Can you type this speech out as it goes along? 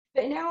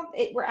But now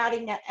we're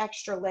adding that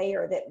extra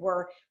layer that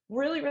we're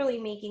really, really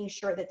making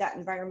sure that that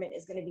environment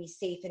is going to be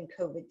safe and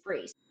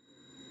COVID-free.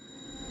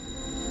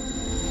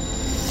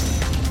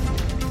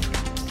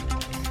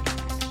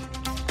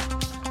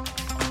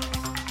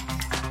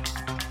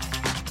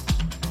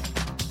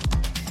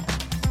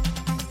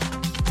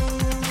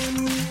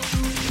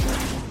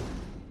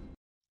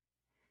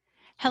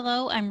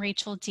 Hello, I'm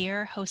Rachel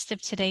Deer, host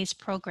of today's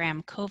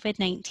program,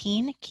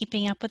 COVID-19,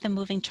 Keeping Up with a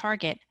Moving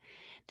Target.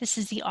 This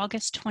is the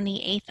August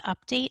 28th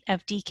update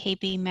of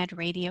DKB Med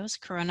Radio's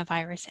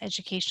Coronavirus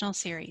Educational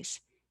Series.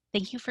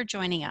 Thank you for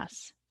joining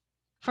us.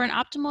 For an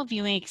optimal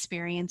viewing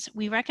experience,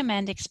 we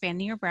recommend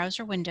expanding your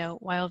browser window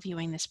while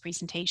viewing this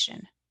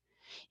presentation.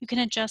 You can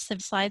adjust the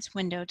slides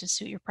window to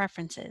suit your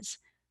preferences.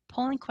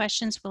 Polling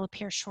questions will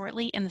appear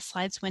shortly in the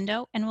slides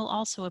window and will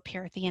also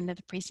appear at the end of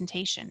the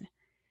presentation.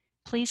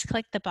 Please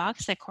click the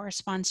box that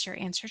corresponds to your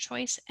answer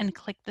choice and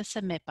click the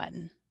Submit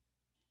button.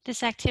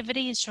 This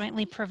activity is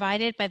jointly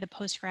provided by the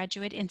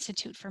Postgraduate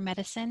Institute for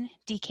Medicine,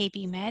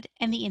 DKB Med,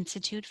 and the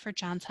Institute for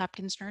Johns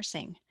Hopkins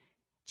Nursing.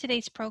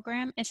 Today's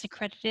program is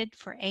accredited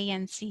for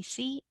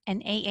ANCC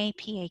and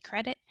AAPA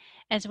credit,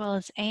 as well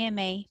as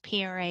AMA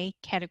PRA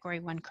Category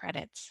 1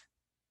 credits.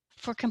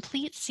 For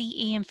complete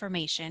CE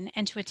information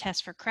and to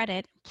attest for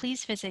credit,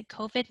 please visit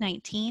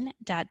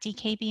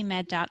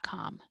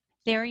covid19.dkbmed.com.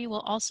 There you will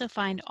also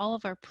find all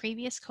of our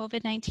previous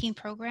COVID-19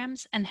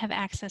 programs and have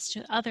access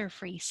to other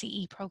free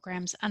CE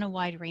programs on a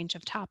wide range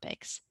of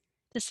topics.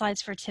 The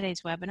slides for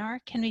today's webinar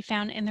can be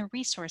found in the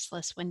resource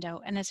list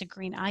window and as a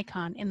green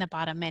icon in the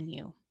bottom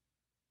menu.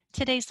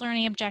 Today's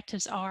learning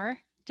objectives are: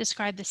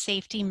 describe the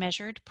safety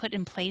measures put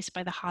in place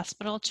by the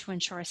hospital to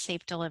ensure a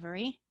safe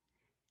delivery,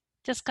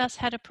 discuss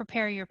how to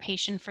prepare your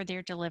patient for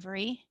their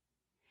delivery,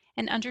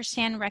 and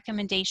understand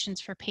recommendations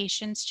for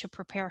patients to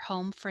prepare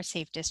home for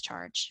safe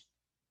discharge.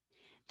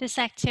 This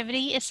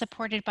activity is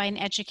supported by an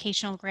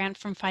educational grant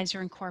from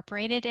Pfizer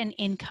Incorporated and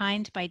in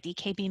kind by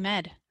DKB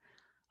Med.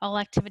 All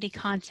activity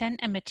content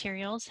and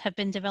materials have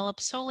been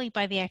developed solely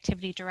by the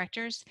activity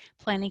directors,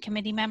 planning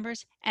committee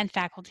members, and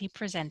faculty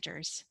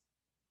presenters.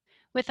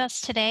 With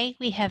us today,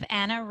 we have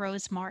Anna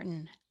Rose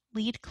Martin,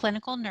 lead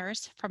clinical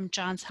nurse from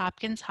Johns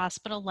Hopkins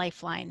Hospital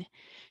Lifeline.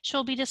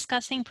 She'll be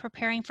discussing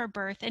preparing for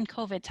birth in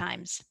COVID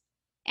times.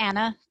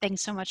 Anna,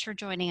 thanks so much for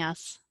joining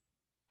us.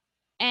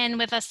 And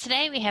with us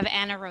today, we have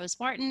Anna Rose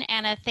Martin.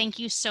 Anna, thank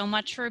you so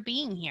much for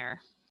being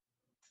here.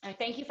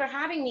 Thank you for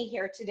having me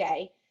here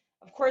today.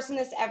 Of course, in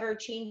this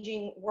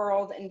ever-changing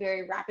world and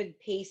very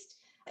rapid-paced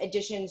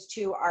additions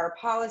to our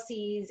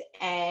policies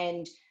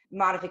and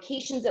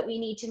modifications that we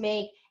need to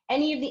make,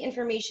 any of the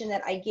information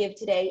that I give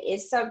today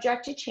is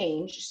subject to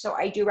change. So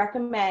I do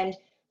recommend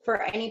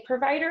for any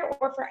provider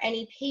or for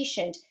any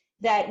patient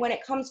that when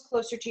it comes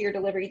closer to your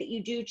delivery, that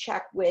you do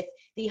check with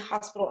the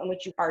hospital in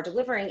which you are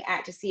delivering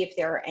at to see if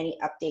there are any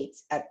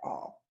updates at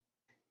all.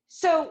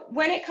 So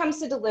when it comes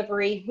to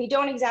delivery, we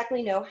don't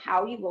exactly know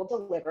how you will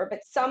deliver,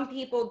 but some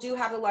people do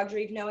have the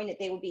luxury of knowing that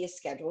they will be a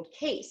scheduled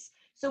case.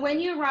 So when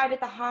you arrive at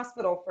the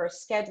hospital for a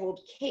scheduled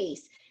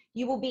case,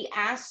 you will be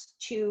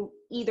asked to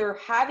either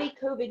have a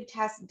COVID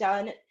test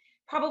done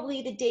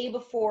probably the day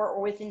before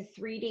or within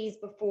 3 days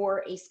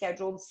before a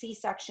scheduled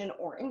C-section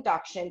or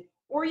induction,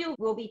 or you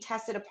will be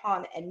tested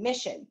upon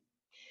admission.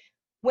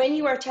 When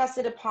you are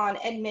tested upon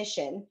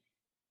admission,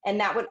 and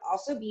that would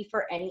also be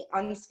for any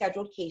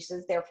unscheduled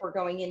cases, therefore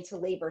going into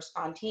labor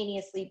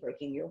spontaneously,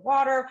 breaking your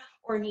water,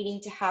 or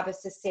needing to have a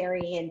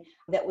cesarean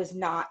that was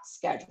not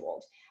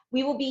scheduled.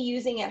 We will be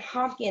using at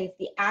Hopkins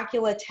the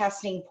Accula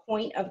testing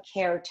point of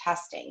care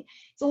testing.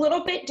 It's a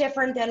little bit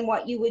different than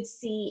what you would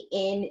see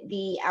in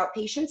the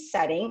outpatient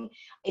setting.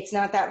 It's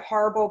not that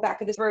horrible back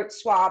of the throat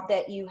swab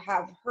that you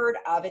have heard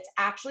of. It's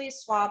actually a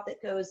swab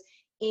that goes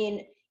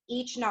in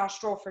each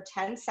nostril for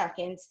 10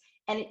 seconds,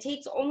 and it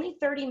takes only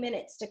 30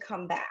 minutes to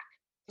come back.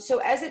 So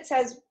as it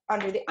says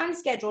under the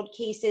unscheduled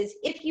cases,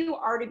 if you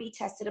are to be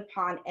tested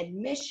upon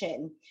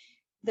admission,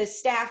 the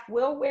staff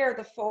will wear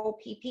the full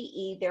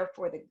PPE,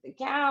 therefore the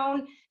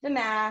gown, the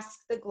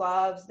mask, the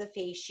gloves, the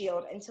face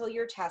shield, until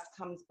your test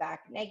comes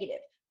back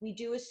negative. We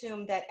do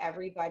assume that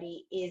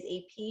everybody is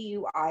a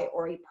PUI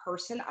or a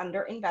person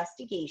under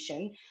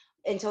investigation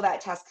until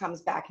that test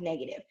comes back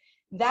negative.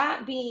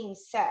 That being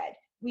said,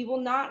 we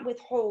will not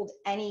withhold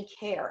any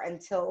care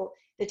until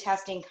the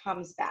testing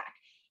comes back.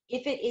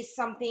 If it is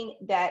something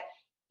that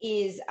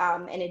is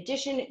an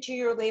addition to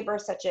your labor,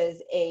 such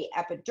as a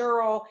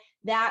epidural,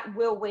 that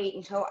will wait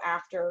until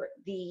after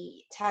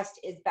the test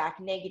is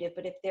back negative.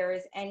 But if there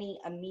is any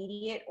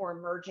immediate or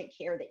emergent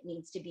care that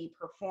needs to be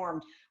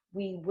performed,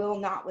 we will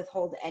not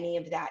withhold any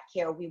of that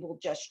care. We will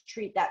just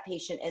treat that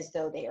patient as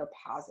though they are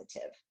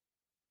positive.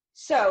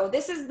 So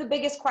this is the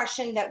biggest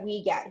question that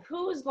we get.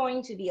 Who is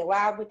going to be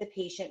allowed with the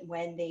patient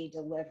when they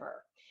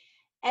deliver?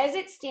 As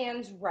it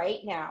stands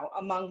right now,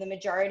 among the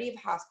majority of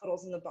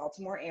hospitals in the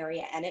Baltimore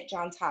area and at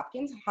Johns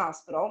Hopkins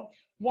Hospital,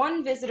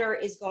 one visitor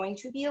is going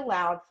to be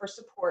allowed for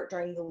support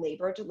during the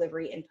labor,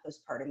 delivery, and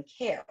postpartum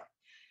care.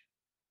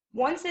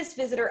 Once this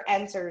visitor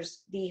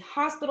enters the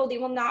hospital, they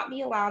will not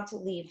be allowed to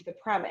leave the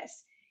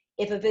premise.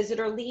 If a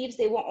visitor leaves,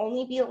 they will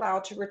only be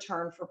allowed to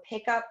return for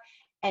pickup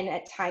and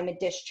at time of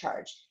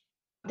discharge.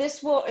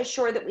 This will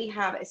assure that we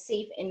have a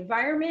safe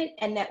environment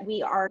and that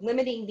we are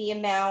limiting the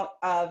amount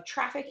of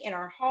traffic in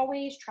our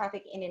hallways,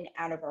 traffic in and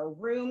out of our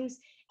rooms.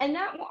 And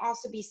that will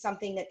also be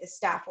something that the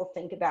staff will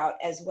think about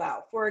as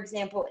well. For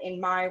example,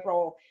 in my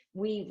role,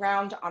 we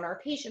round on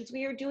our patients.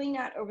 We are doing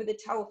that over the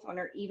telephone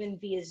or even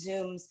via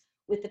Zooms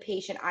with the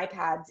patient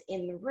iPads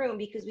in the room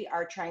because we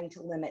are trying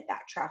to limit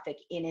that traffic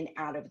in and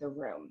out of the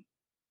room.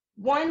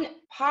 One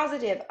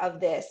positive of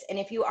this, and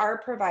if you are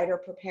a provider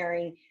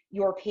preparing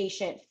your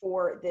patient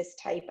for this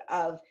type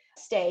of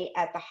stay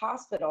at the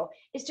hospital,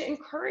 is to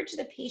encourage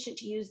the patient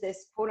to use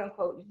this quote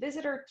unquote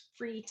visitor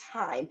free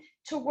time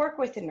to work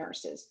with the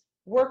nurses,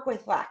 work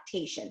with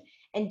lactation,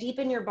 and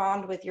deepen your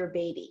bond with your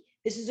baby.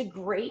 This is a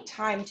great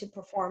time to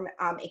perform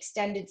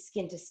extended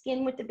skin to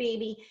skin with the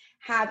baby,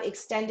 have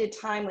extended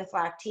time with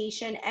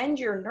lactation and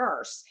your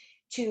nurse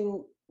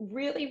to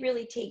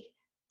really take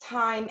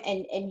time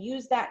and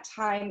use that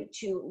time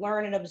to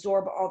learn and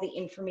absorb all the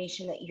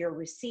information that you're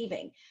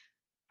receiving.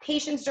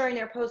 Patients during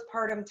their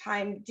postpartum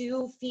time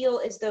do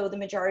feel as though the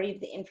majority of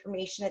the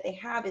information that they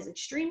have is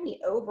extremely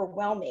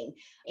overwhelming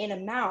in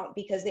amount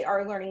because they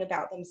are learning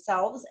about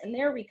themselves and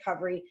their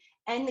recovery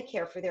and the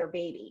care for their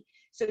baby.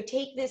 So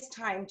take this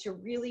time to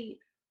really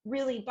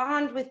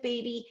bond with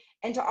baby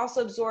and to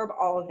also absorb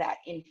all of that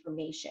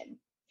information.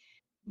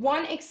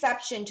 One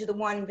exception to the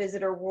one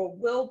visitor rule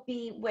will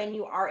be when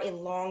you are a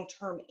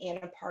long-term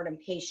antepartum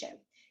patient.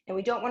 And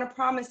we don't want to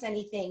promise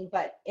anything,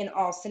 but in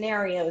all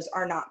scenarios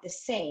are not the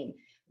same.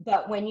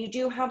 But when you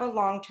do have a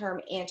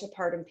long-term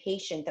antepartum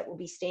patient that will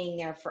be staying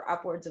there for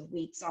upwards of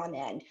weeks on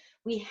end,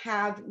 we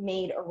have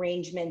made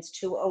arrangements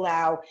to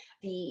allow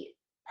the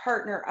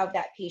partner of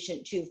that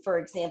patient to, for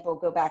example,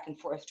 go back and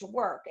forth to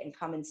work and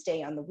come and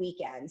stay on the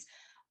weekends,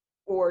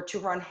 or to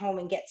run home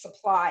and get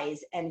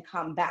supplies and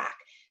come back.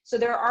 So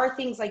there are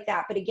things like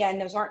that. But again,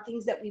 those aren't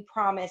things that we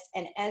promise.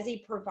 And as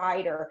a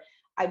provider,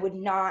 I would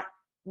not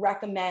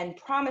recommend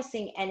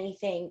promising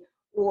anything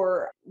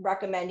or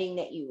recommending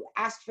that you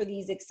ask for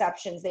these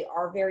exceptions. They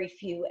are very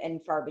few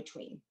and far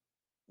between.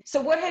 So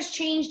what has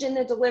changed in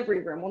the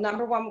delivery room? Well,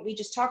 number one, what we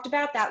just talked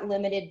about, that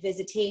limited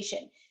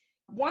visitation.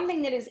 One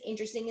thing that is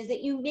interesting is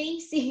that you may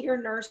see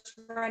your nurse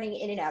running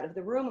in and out of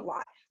the room a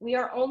lot. We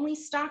are only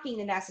stocking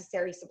the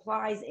necessary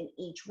supplies in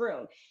each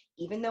room.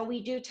 Even though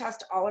we do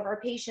test all of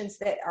our patients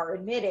that are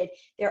admitted,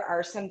 there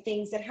are some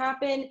things that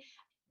happen.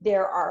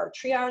 There are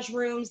triage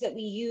rooms that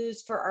we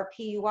use for our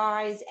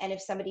PUIs, and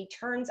if somebody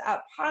turns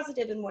up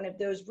positive in one of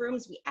those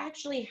rooms, we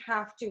actually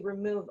have to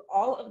remove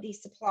all of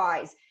these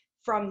supplies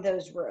from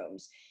those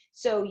rooms.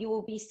 So you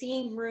will be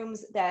seeing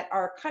rooms that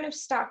are kind of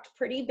stocked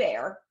pretty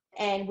bare,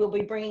 and we'll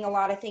be bringing a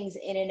lot of things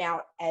in and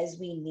out as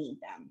we need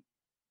them.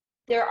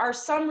 There are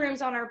some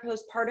rooms on our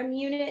postpartum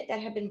unit that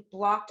have been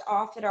blocked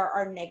off that are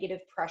our negative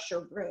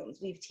pressure rooms.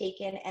 We've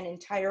taken an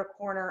entire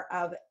corner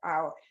of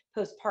our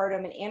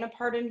postpartum and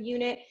antepartum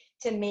unit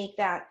to make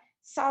that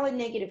solid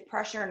negative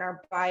pressure in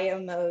our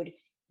biomode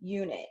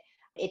unit.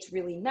 It's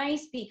really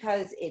nice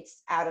because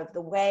it's out of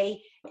the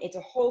way. It's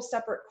a whole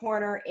separate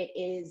corner. It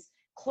is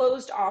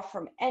closed off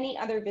from any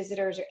other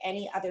visitors or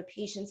any other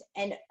patients.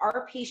 And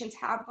our patients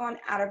have gone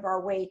out of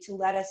our way to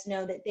let us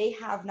know that they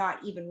have not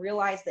even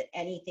realized that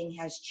anything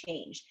has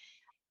changed.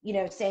 You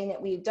know, saying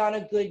that we've done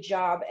a good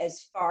job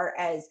as far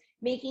as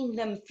making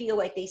them feel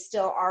like they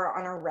still are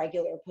on a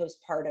regular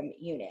postpartum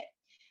unit.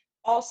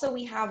 Also,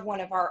 we have one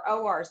of our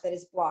ORs that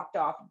is blocked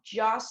off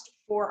just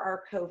for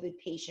our COVID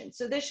patients.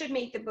 So this should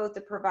make both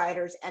the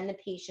providers and the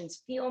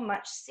patients feel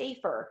much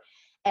safer,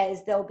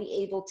 as they'll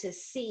be able to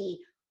see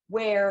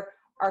where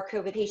our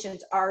COVID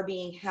patients are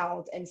being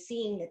held and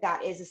seeing that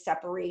that is a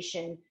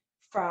separation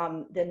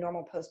from the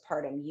normal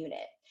postpartum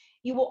unit.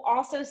 You will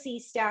also see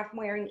staff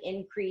wearing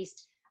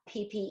increased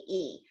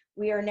PPE.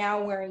 We are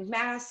now wearing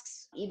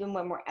masks even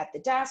when we're at the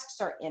desks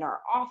or in our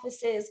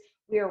offices.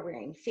 We are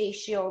wearing face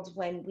shields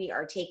when we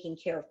are taking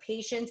care of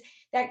patients.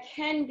 That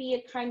can be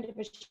a kind of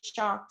a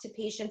shock to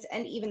patients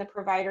and even the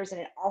providers,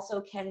 and it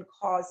also can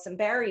cause some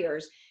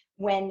barriers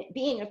when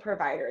being a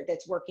provider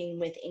that's working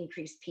with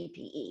increased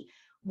PPE.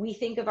 We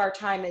think of our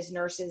time as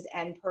nurses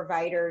and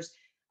providers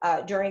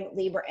during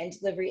labor and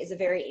delivery is a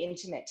very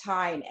intimate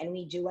time, and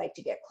we do like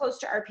to get close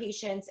to our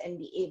patients and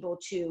be able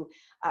to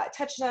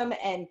touch them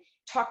and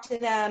talk to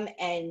them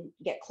and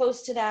get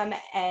close to them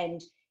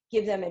and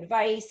give them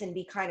advice and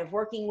be kind of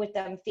working with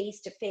them face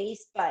to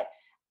face. But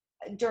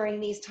during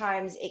these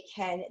times, it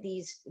can,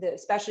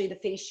 especially the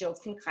face shields,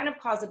 can kind of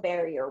cause a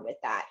barrier with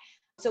that.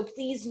 So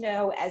please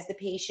know as the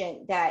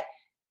patient that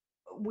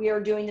we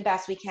are doing the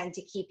best we can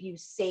to keep you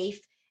safe,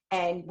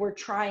 and we're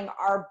trying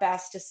our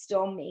best to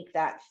still make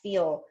that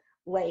feel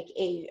like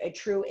a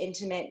true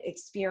intimate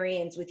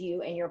experience with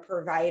you and your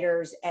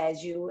providers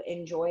as you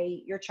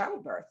enjoy your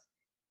childbirth.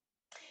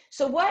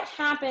 So what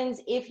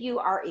happens if you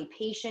are a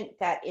patient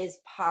that is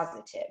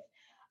positive?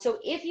 So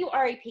if you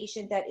are a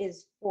patient that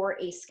is for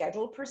a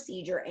scheduled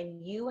procedure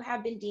and you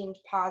have been deemed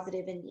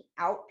positive in the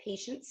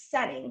outpatient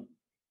setting,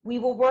 We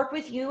will work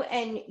with you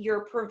and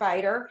your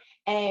provider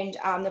and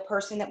the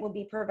person that will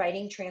be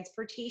providing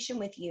transportation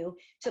with you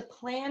to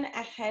plan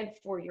ahead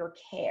for your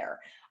care.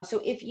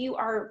 So if you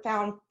are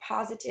found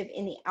positive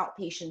in the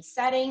outpatient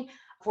setting,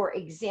 for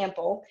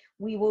example,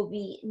 we will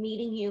be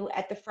meeting you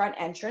at the front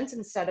entrance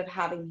instead of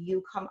having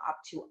you come up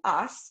to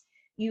us.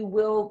 You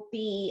will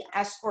be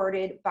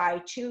escorted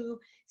by two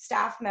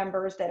staff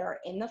members that are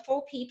in the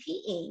full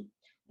PPE.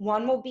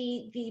 One will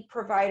be the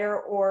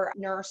provider or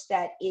nurse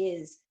that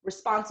is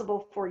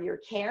responsible for your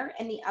care,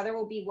 and the other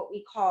will be what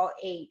we call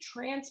a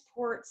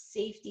transport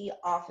safety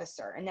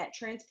officer. And that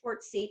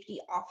transport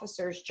safety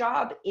officer's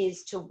job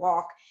is to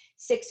walk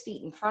 6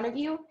 feet in front of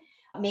you,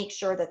 make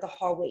sure that the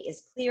hallway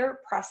is clear,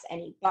 press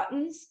any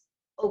buttons,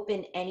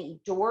 open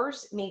any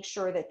doors, make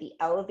sure that the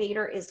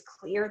elevator is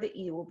clear that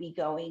you will be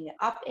going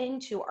up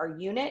into our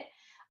unit,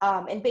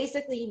 and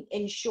basically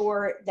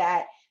ensure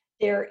that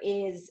there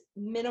is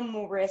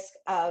minimal risk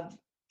of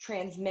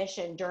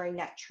transmission during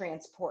that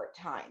transport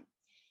time.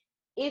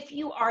 If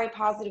you are a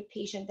positive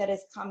patient that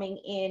is coming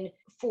in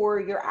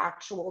for your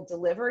actual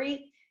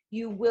delivery,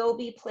 you will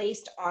be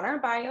placed on our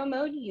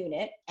biomode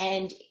unit.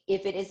 And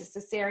if it is a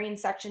cesarean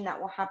section, that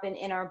will happen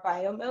in our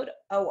biomode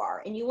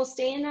OR. And you will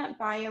stay in that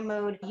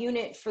biomode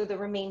unit for the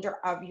remainder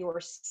of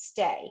your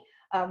stay.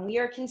 We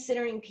are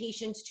considering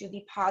patients to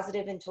be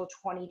positive until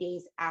 20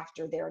 days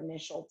after their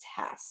initial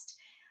test.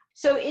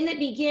 So in the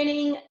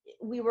beginning,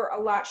 we were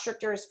a lot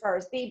stricter as far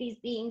as babies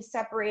being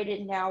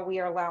separated. Now we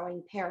are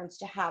allowing parents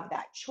to have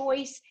that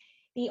choice.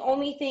 The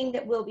only thing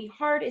that will be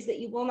hard is that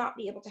you will not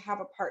be able to have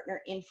a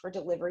partner in for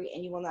delivery,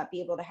 and you will not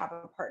be able to have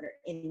a partner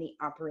in the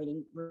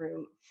operating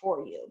room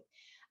for you.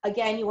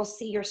 Again, you will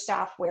see your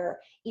staff wear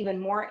even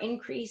more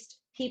increased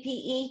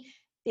PPE.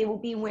 They will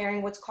be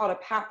wearing what's called a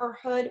PAPR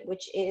hood,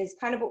 which is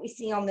kind of what we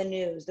see on the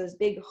news, those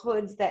big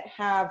hoods that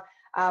have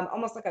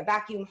almost like a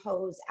vacuum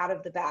hose out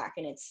of the back,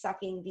 and it's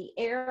sucking the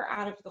air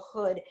out of the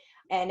hood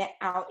and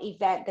out a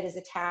vent that is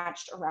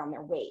attached around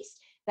their waist.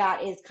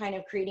 That is kind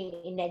of creating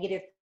a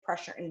negative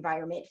pressure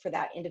environment for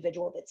that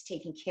individual that's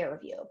taking care of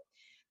you.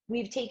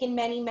 We've taken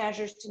many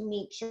measures to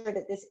make sure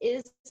that this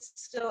is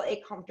still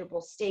a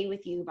comfortable stay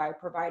with you by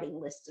providing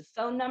lists of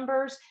phone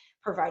numbers,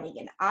 providing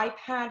an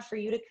iPad for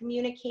you to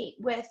communicate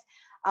with,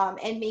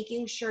 and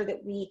making sure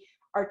that we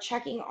are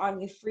checking on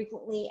you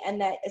frequently, and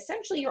that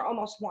essentially you're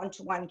almost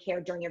one-to-one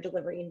care during your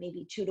delivery and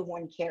maybe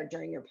 2-to-1 care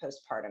during your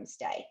postpartum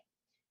stay.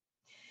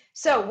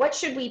 So what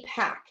should we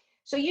pack?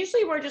 So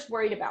usually we're just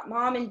worried about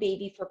mom and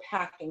baby for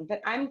packing,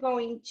 but I'm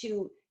going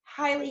to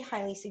highly,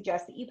 highly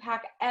suggest that you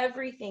pack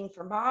everything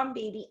for mom,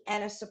 baby,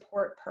 and a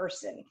support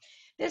person.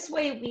 This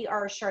way we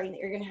are assuring that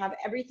you're going to have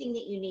everything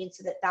that you need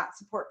so that that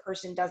support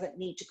person doesn't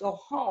need to go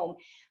home,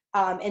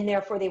 and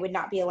therefore they would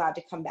not be allowed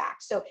to come back.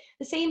 So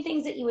the same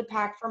things that you would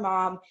pack for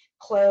mom: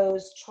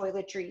 clothes,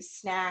 toiletries,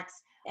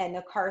 snacks, and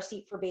the car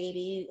seat for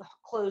baby,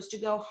 clothes to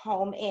go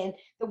home in.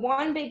 The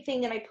one big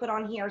thing that I put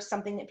on here is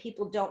something that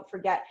people don't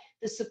forget: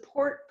 the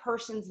support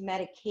person's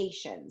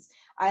medications.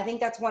 I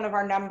think that's one of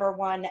our number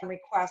one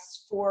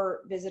requests for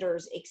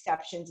visitors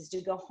exceptions, is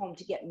to go home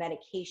to get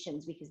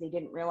medications because they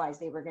didn't realize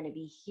they were going to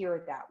be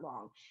here that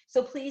long.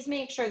 So please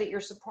make sure that your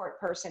support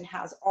person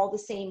has all the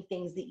same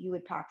things that you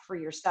would pack for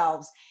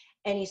yourselves.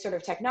 Any sort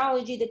of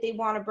technology that they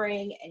want to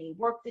bring, any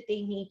work that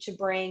they need to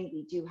bring.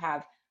 We do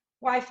have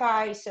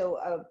Wi-Fi, so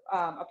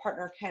a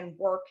partner can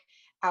work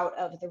out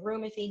of the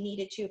room if they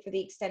needed to for the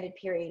extended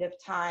period of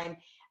time.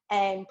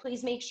 And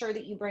please make sure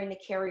that you bring the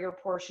carrier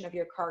portion of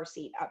your car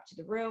seat up to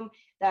the room.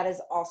 That is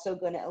also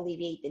going to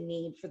alleviate the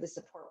need for the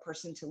support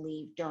person to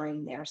leave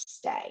during their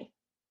stay.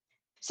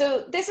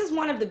 So this is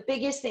one of the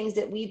biggest things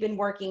that we've been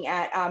working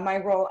at. My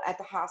role at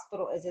the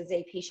hospital is as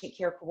a patient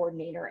care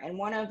coordinator, and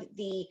one of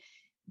the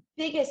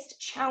biggest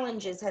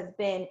challenges has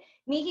been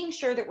making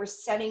sure that we're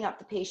setting up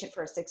the patient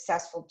for a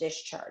successful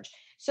discharge.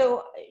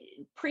 So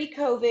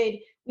pre-COVID,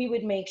 we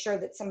would make sure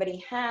that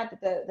somebody had,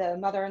 the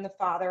mother and the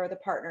father or the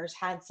partners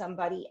had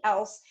somebody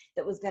else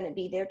that was going to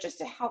be there just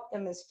to help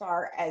them as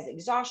far as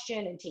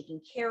exhaustion and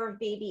taking care of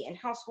baby and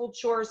household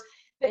chores.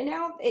 But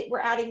now we're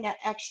adding that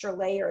extra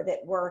layer that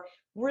we're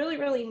really,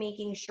 really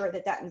making sure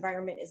that that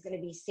environment is going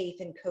to be safe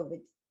and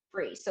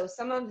COVID-free. So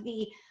some of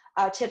the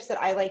tips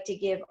that I like to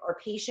give our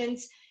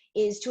patients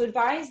is to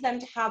advise them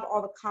to have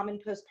all the common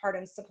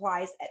postpartum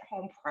supplies at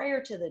home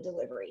prior to the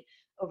delivery.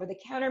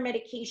 Over-the-counter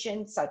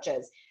medications such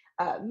as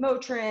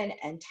Motrin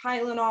and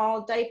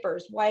Tylenol,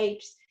 diapers,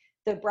 wipes,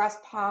 the breast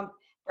pump,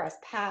 breast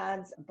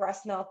pads,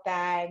 breast milk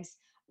bags,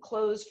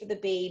 clothes for the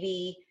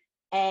baby,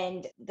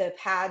 and the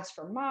pads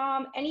for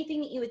mom.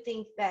 Anything that you would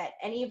think that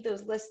any of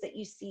those lists that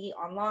you see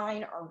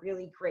online are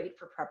really great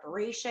for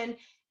preparation.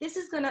 This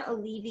is going to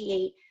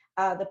alleviate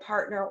the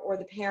partner or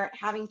the parent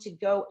having to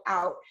go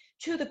out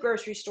to the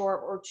grocery store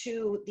or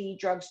to the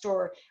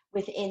drugstore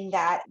within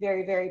that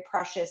very, very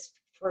precious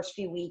first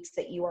few weeks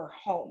that you are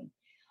home.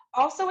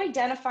 Also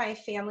identify a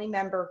family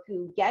member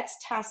who gets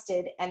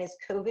tested and is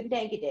COVID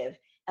negative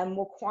and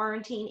will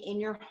quarantine in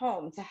your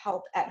home to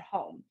help at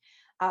home.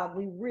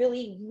 We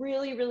really,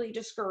 really, really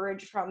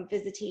discourage from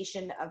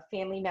visitation of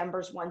family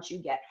members once you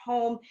get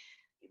home.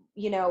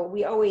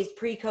 we always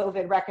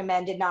pre-COVID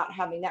recommended not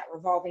having that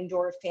revolving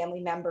door of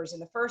family members in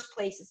the first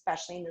place,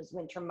 especially in those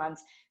winter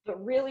months.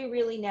 But really,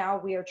 really now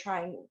we are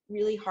trying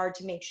really hard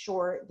to make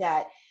sure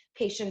that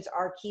patients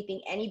are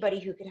keeping anybody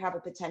who could have a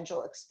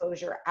potential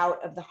exposure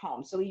out of the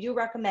home. So we do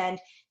recommend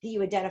that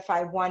you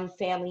identify one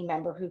family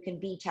member who can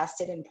be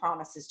tested and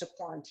promises to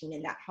quarantine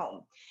in that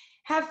home.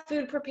 Have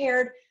food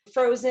prepared,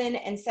 frozen,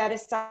 and set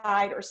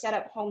aside or set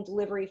up home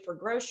delivery for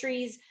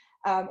groceries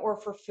or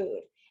for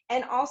food.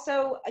 And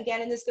also,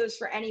 again, and this goes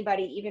for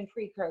anybody, even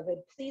pre-COVID,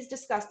 please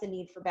discuss the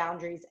need for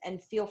boundaries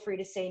and feel free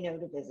to say no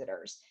to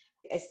visitors.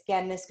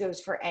 Again, this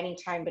goes for any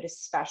time, but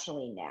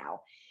especially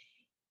now.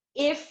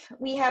 If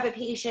we have a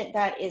patient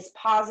that is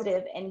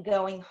positive and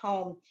going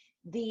home,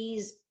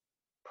 these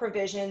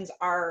provisions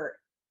are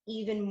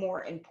even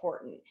more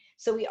important.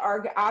 So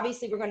we're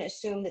going to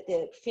assume that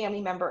the family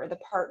member or the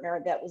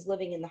partner that was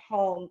living in the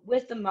home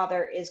with the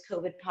mother is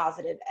COVID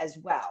positive as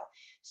well.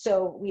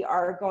 So we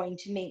are going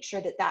to make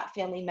sure that that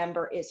family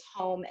member is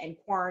home and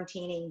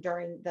quarantining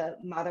during the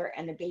mother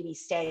and the baby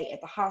stay at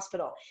the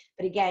hospital.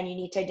 But again, you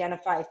need to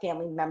identify a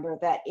family member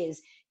that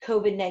is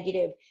COVID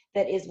negative,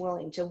 that is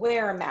willing to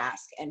wear a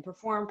mask and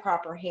perform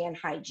proper hand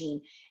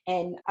hygiene,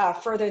 and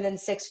further than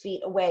 6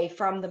 feet away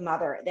from the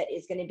mother, that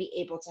is going to be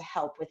able to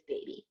help with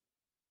baby.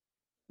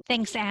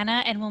 Thanks,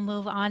 Anna, and we'll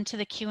move on to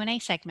the Q&A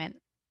segment.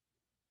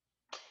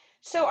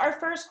 So our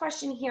first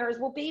question here is,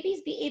 will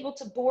babies be able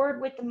to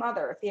board with the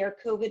mother if they are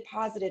COVID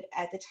positive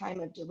at the time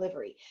of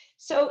delivery?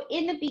 So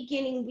in the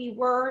beginning, we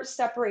were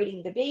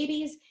separating the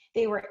babies.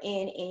 They were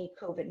in a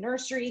COVID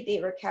nursery. They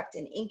were kept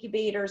in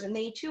incubators, and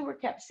they too were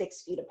kept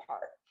 6 feet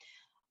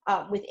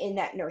apart within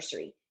that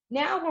nursery.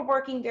 Now we're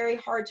working very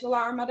hard to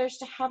allow our mothers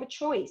to have a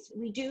choice.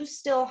 We do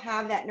still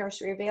have that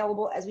nursery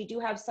available, as we do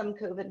have some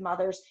COVID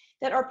mothers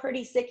that are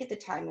pretty sick at the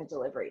time of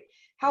delivery.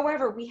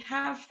 However, we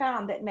have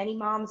found that many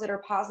moms that are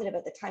positive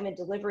at the time of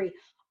delivery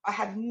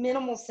have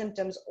minimal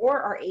symptoms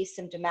or are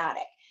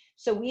asymptomatic.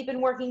 So we've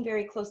been working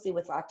very closely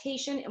with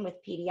lactation and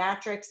with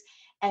pediatrics,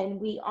 and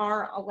we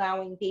are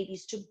allowing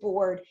babies to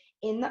board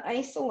in the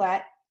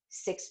isolette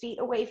 6 feet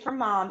away from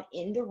mom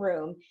in the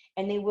room,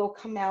 and they will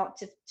come out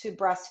to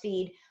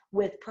breastfeed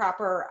with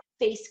proper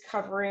face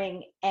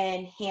covering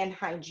and hand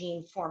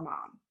hygiene for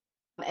mom.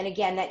 And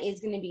again, that is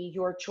going to be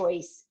your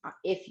choice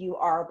if you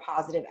are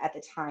positive at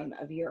the time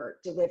of your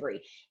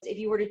delivery. If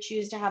you were to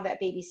choose to have that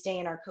baby stay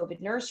in our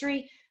COVID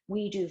nursery,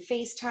 we do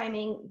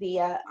FaceTiming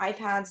via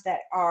iPads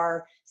that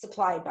are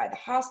supplied by the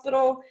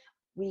hospital.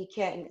 We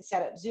can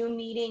set up Zoom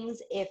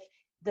meetings if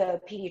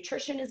the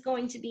pediatrician is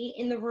going to be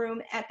in the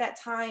room at that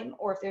time,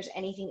 or if there's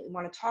anything that we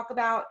want to talk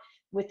about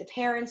with the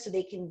parents, so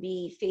they can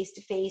be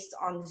face-to-face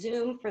on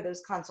Zoom for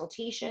those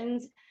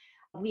consultations.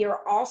 We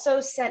are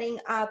also setting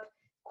up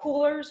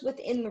coolers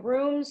within the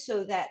room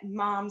so that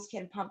moms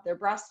can pump their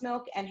breast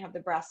milk and have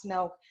the breast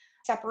milk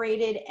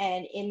separated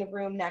and in the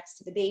room next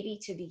to the baby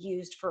to be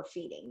used for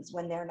feedings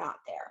when they're not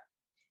there.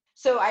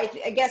 So I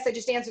guess I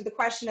just answered the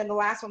question in the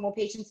last one, will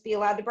patients be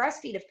allowed to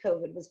breastfeed if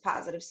COVID was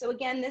positive? So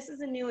again, this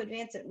is a new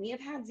advancement. We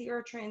have had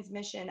zero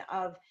transmission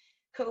of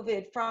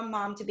COVID from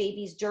mom to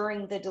babies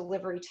during the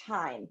delivery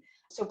time.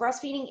 So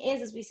breastfeeding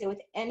is, as we say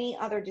with any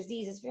other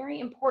disease, is very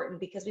important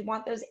because we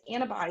want those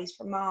antibodies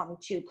from mom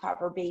to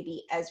cover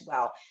baby as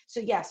well. So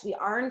yes, we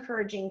are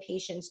encouraging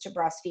patients to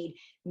breastfeed.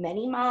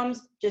 Many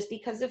moms, just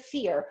because of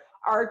fear,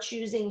 are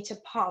choosing to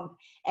pump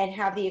and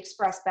have the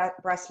express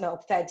breast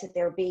milk fed to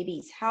their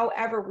babies.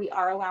 However, we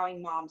are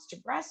allowing moms to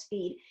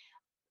breastfeed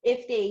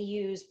if they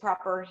use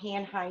proper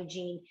hand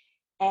hygiene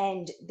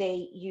and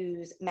they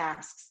use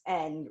masks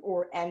and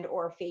or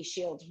face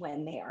shields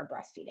when they are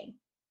breastfeeding.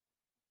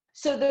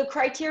 So the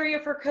criteria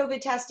for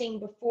COVID testing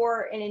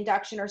before an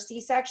induction or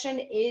C-section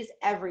is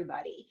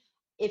everybody.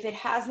 If it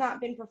has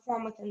not been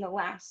performed within the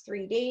last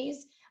 3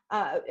 days,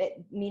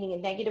 meaning a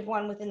negative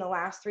one within the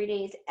last 3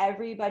 days,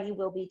 everybody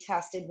will be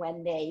tested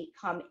when they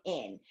come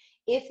in.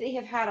 If they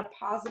have had a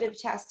positive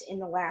test in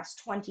the last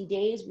 20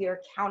 days, we are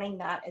counting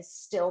that as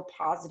still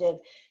positive,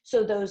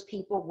 so those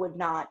people would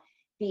not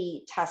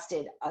be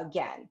tested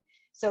again.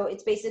 So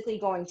it's basically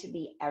going to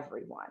be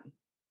everyone.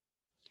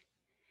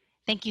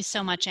 Thank you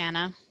so much,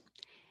 Anna.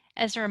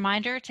 As a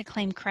reminder, to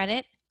claim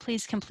credit,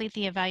 please complete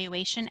the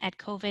evaluation at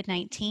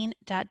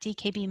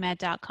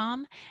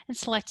covid19.dkbmed.com and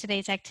select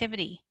today's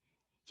activity.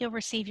 You'll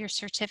receive your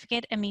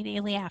certificate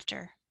immediately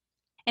after.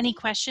 Any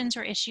questions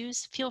or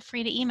issues, feel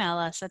free to email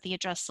us at the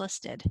address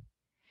listed.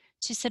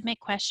 To submit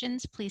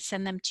questions, please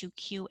send them to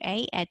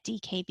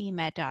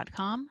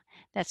qa@dkbmed.com.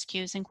 That's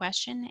Q as in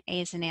question,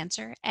 A as in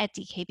answer, at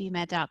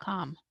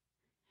dkbmed.com.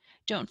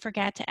 Don't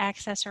forget to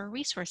access our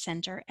resource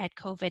center at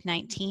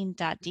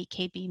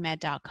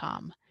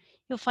covid19.dkbmed.com.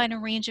 You'll find a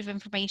range of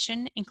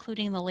information,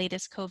 including the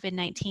latest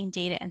COVID-19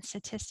 data and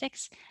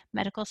statistics,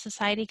 medical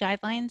society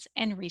guidelines,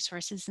 and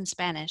resources in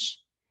Spanish.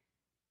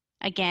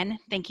 Again,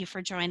 thank you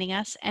for joining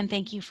us, and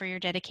thank you for your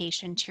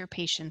dedication to your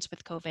patients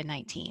with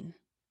COVID-19.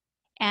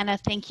 Anna,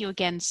 thank you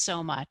again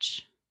so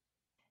much.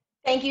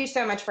 Thank you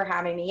so much for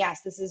having me.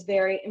 Yes, this is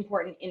very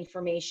important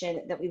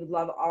information that we would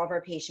love all of our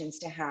patients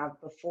to have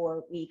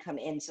before we come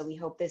in. So we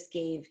hope this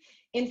gave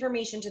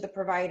information to the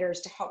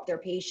providers to help their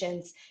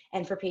patients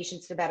and for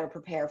patients to better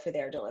prepare for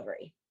their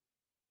delivery.